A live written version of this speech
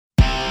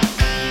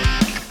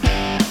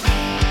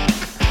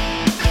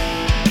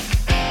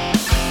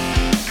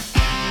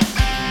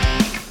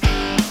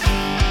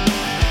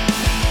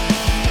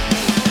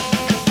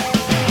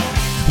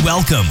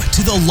Welcome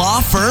to the Law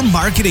Firm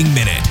Marketing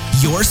Minute,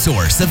 your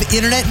source of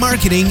internet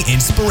marketing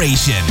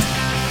inspiration.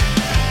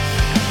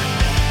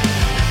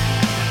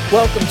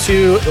 Welcome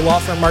to the Law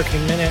Firm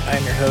Marketing Minute.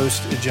 I'm your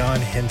host,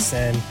 John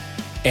Henson,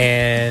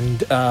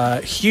 and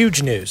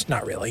huge news,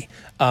 not really,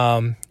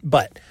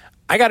 but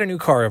I got a new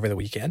car over the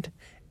weekend,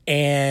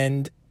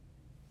 and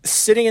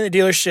sitting in the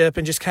dealership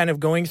and just kind of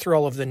going through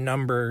all of the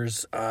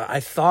numbers, I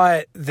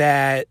thought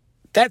that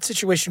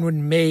situation would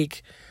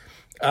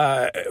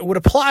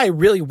apply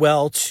really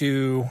well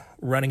to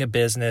running a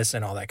business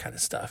and all that kind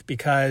of stuff.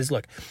 Because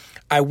look,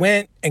 I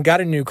went and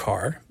got a new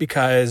car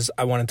because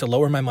I wanted to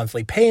lower my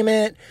monthly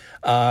payment,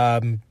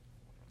 maybe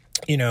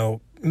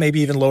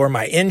even lower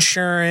my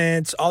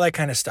insurance, all that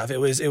kind of stuff. It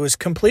was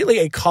completely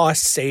a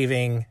cost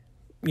saving,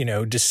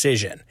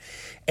 decision.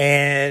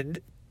 And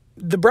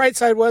the bright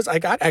side was I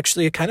got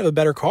actually a kind of a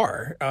better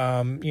car.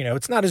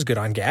 It's not as good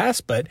on gas,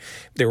 but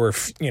it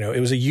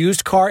was a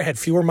used car. It had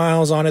fewer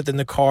miles on it than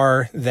the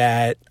car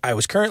that I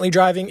was currently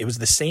driving. It was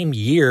the same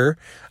year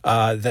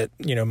that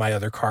my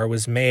other car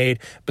was made,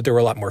 but there were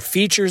a lot more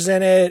features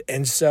in it.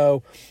 And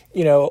so,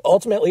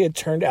 ultimately it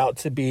turned out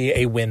to be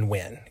a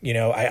win-win.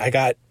 I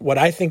got what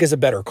I think is a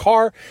better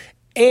car,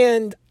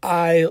 and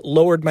I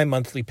lowered my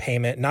monthly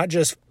payment, not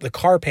just the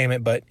car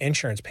payment, but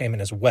insurance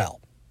payment as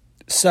well.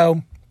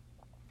 So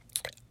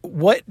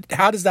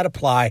how does that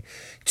apply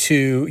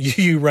to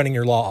you running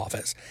your law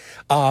office?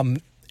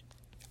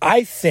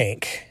 I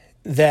think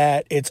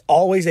that it's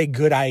always a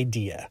good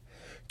idea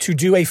to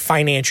do a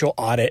financial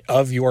audit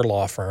of your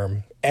law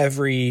firm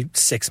every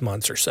 6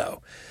 months or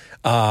so.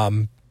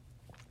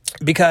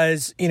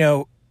 Because,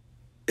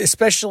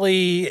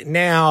 especially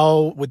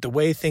now with the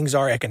way things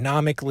are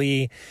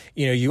economically,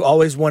 you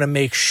always want to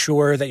make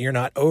sure that you're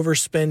not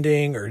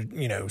overspending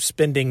or,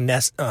 spending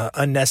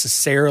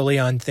unnecessarily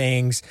on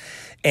things.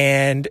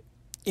 And,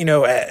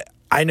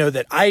 I know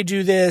that I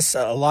do this.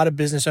 A lot of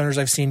business owners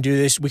I've seen do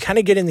this. We kind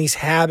of get in these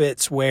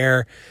habits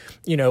where,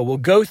 we'll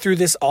go through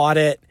this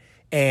audit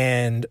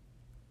and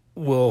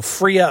we'll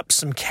free up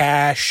some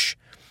cash.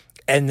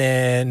 And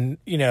then,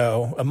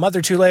 a month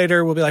or two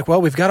later, we'll be like,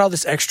 well, we've got all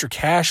this extra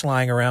cash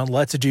lying around.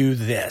 Let's do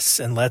this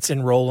and let's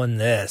enroll in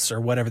this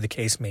or whatever the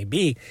case may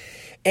be.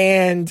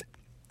 And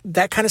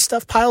that kind of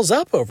stuff piles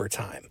up over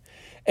time.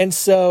 And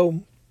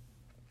so,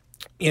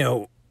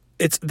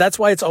 that's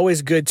why it's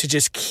always good to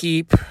just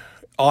keep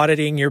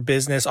auditing your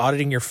business,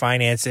 auditing your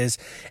finances,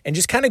 and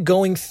just kind of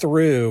going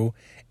through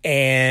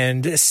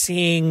and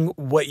seeing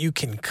what you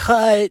can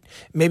cut,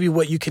 maybe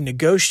what you can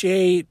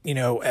negotiate.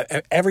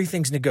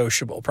 Everything's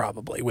negotiable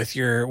probably with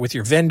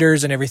your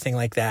vendors and everything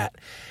like that.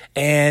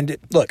 And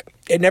look,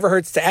 it never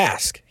hurts to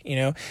ask.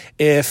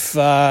 If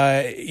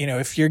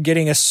you're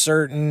getting a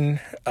certain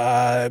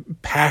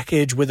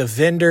package with a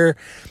vendor,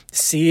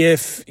 see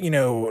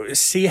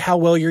how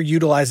well you're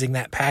utilizing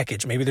that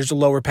package. Maybe there's a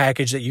lower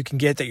package that you can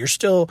get that you're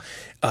still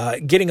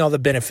getting all the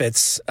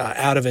benefits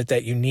out of it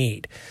that you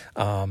need.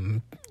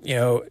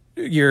 Your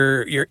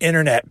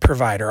internet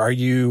provider,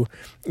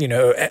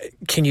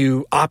 can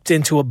you opt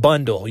into a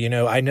bundle?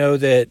 I know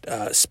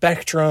that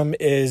Spectrum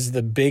is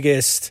the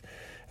biggest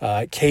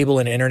cable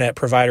and internet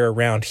provider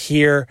around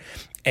here,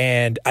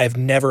 and I've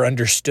never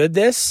understood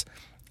this,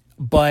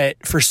 but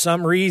for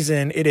some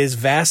reason it is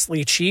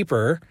vastly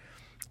cheaper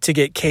to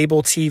get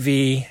cable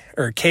TV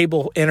or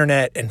cable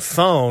internet and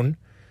phone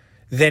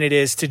than it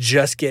is to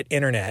just get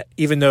internet,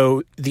 even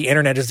though the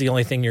internet is the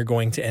only thing you're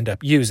going to end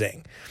up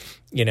using.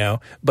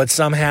 But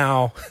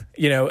somehow,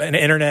 an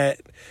internet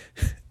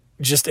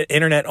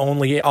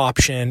only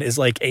option is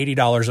like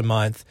 $80 a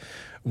month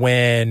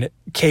when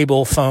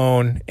cable,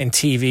 phone, and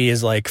TV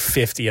is like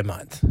 $50 a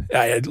month.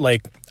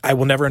 I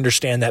will never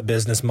understand that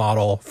business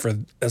model for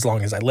as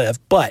long as I live.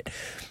 But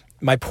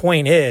my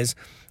point is,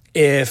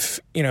 if,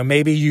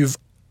 maybe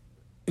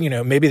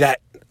maybe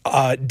that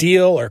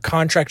deal or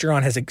contract you're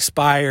on has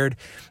expired.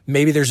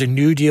 Maybe there's a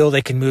new deal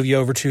they can move you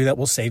over to that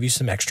will save you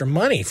some extra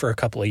money for a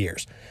couple of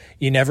years.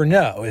 You never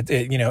know,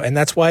 and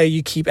that's why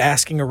you keep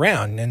asking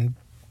around. And,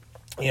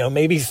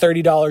 maybe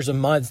 $30 a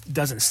month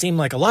doesn't seem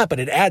like a lot, but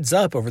it adds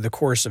up over the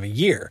course of a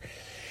year.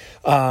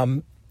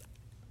 The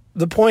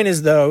point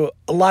is, though,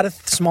 a lot of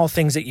small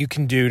things that you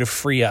can do to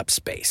free up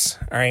space.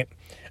 All right.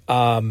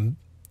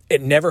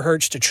 It never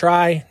hurts to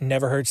try,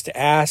 never hurts to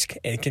ask,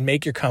 and it can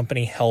make your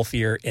company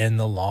healthier in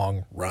the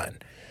long run.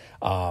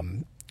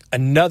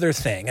 Another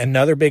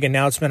big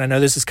announcement. I know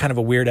this is kind of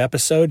a weird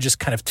episode, just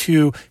kind of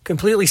two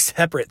completely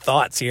separate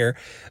thoughts here,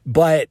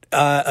 but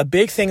a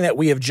big thing that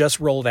we have just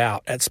rolled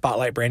out at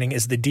Spotlight Branding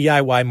is the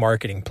DIY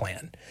marketing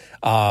plan.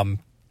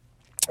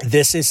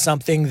 This is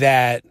something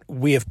that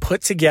we have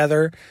put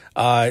together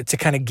to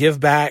kind of give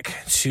back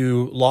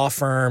to law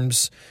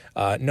firms,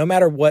 no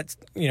matter what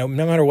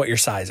your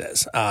size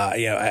is.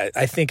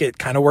 I think it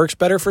kind of works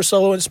better for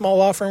solo and small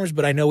law firms,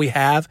 but I know we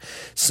have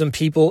some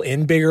people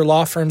in bigger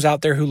law firms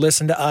out there who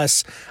listen to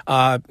us.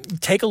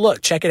 Take a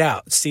look, check it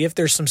out, see if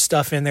there's some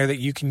stuff in there that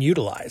you can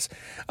utilize.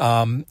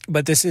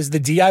 But this is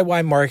the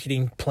DIY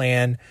marketing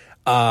plan.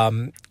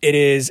 It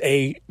is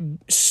a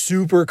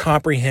super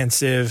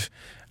comprehensive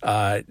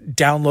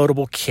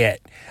downloadable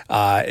kit.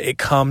 It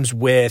comes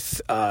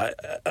with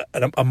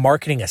a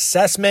marketing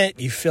assessment.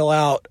 You fill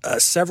out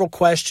several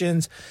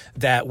questions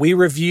that we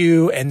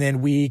review, and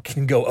then we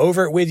can go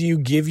over it with you,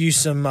 give you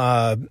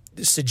some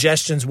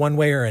suggestions one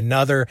way or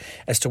another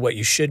as to what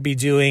you should be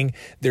doing.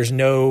 There's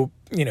no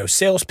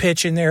sales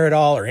pitch in there at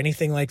all or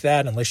anything like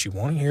that, unless you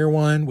want to hear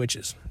one, which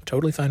is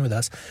totally fine with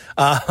us.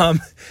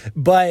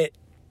 But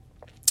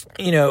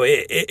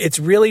it's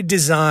really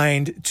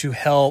designed to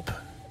help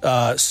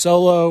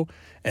solo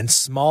and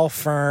small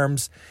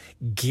firms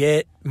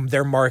get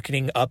their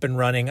marketing up and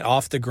running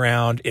off the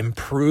ground,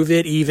 improve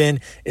it even,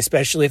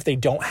 especially if they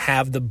don't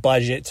have the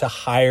budget to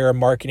hire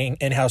a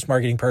in-house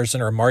marketing person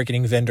or a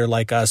marketing vendor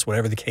like us,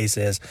 whatever the case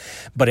is.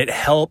 But it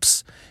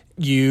helps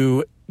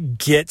you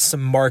get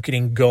some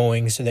marketing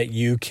going so that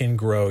you can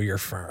grow your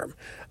firm.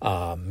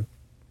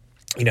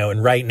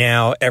 And right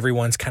now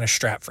everyone's kind of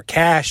strapped for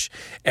cash.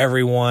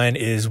 Everyone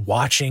is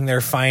watching their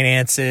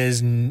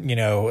finances, and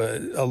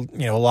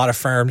a lot of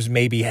firms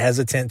may be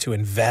hesitant to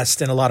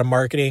invest in a lot of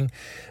marketing.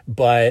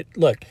 But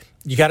look,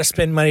 you got to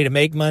spend money to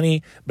make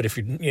money. But if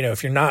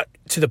you're not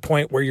to the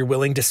point where you're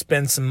willing to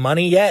spend some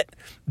money yet,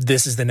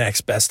 this is the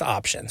next best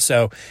option.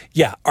 So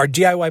yeah, our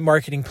DIY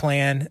marketing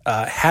plan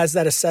has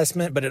that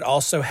assessment, but it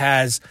also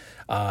has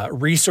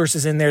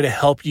resources in there to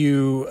help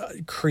you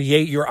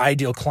create your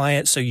ideal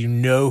client so you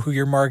know who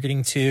you're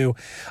marketing to.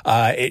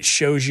 It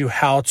shows you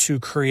how to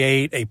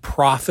create a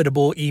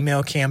profitable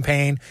email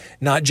campaign,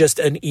 not just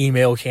an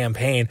email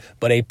campaign,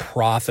 but a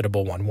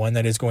profitable one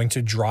that is going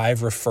to drive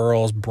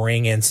referrals,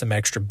 bring in some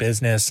extra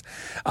business.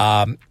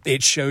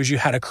 It shows you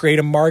how to create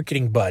a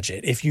marketing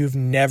budget. If you've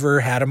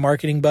never had a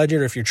marketing budget,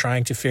 or if you're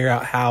trying to figure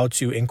out how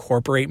to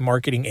incorporate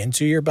marketing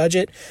into your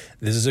budget,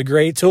 this is a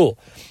great tool.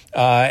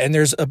 And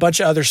there's a bunch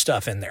of other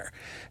stuff in there.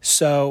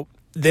 So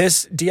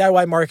this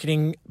DIY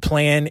marketing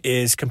plan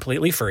is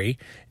completely free.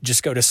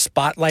 Just go to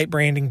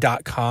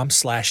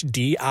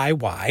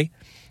spotlightbranding.com/DIY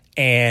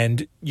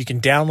and you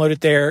can download it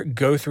there,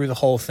 go through the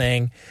whole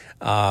thing.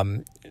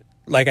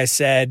 Like I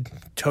said,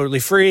 totally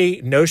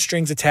free, no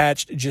strings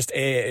attached, just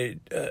a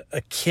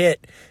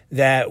kit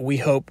that we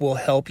hope will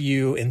help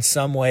you in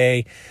some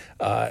way,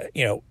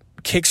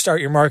 kickstart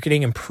your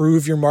marketing,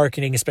 improve your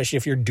marketing, especially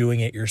if you're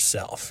doing it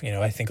yourself.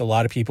 I think a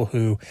lot of people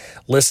who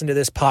listen to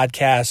this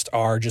podcast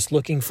are just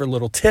looking for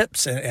little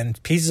tips and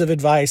pieces of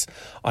advice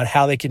on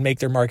how they can make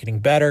their marketing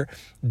better.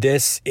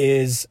 This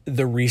is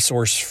the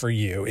resource for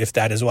you if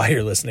that is why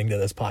you're listening to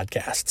this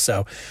podcast.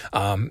 So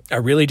I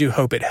really do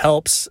hope it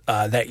helps.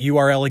 That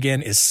URL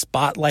again is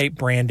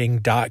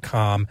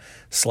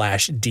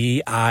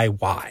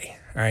spotlightbranding.com/DIY.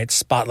 All right,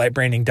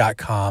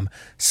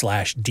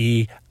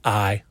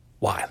 spotlightbranding.com/DIY.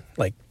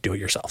 Like do it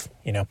yourself,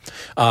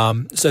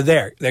 So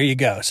there you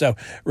go. So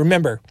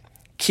remember,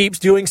 keep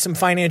doing some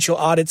financial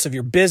audits of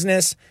your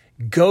business.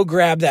 Go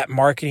grab that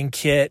marketing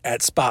kit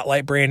at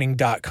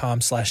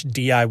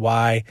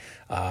spotlightbranding.com/DIY.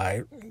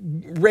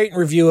 Rate and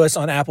review us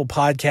on Apple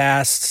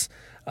Podcasts.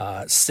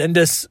 Send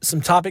us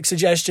some topic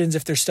suggestions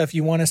if there's stuff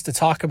you want us to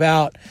talk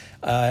about.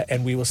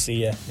 And we will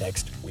see you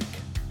next week.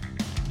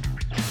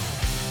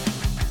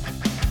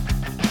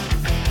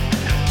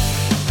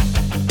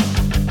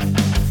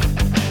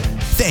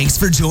 Thanks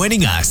for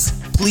joining us.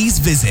 Please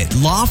visit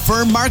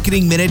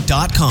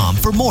lawfirmmarketingminute.com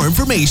for more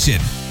information.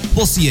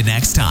 We'll see you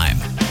next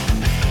time.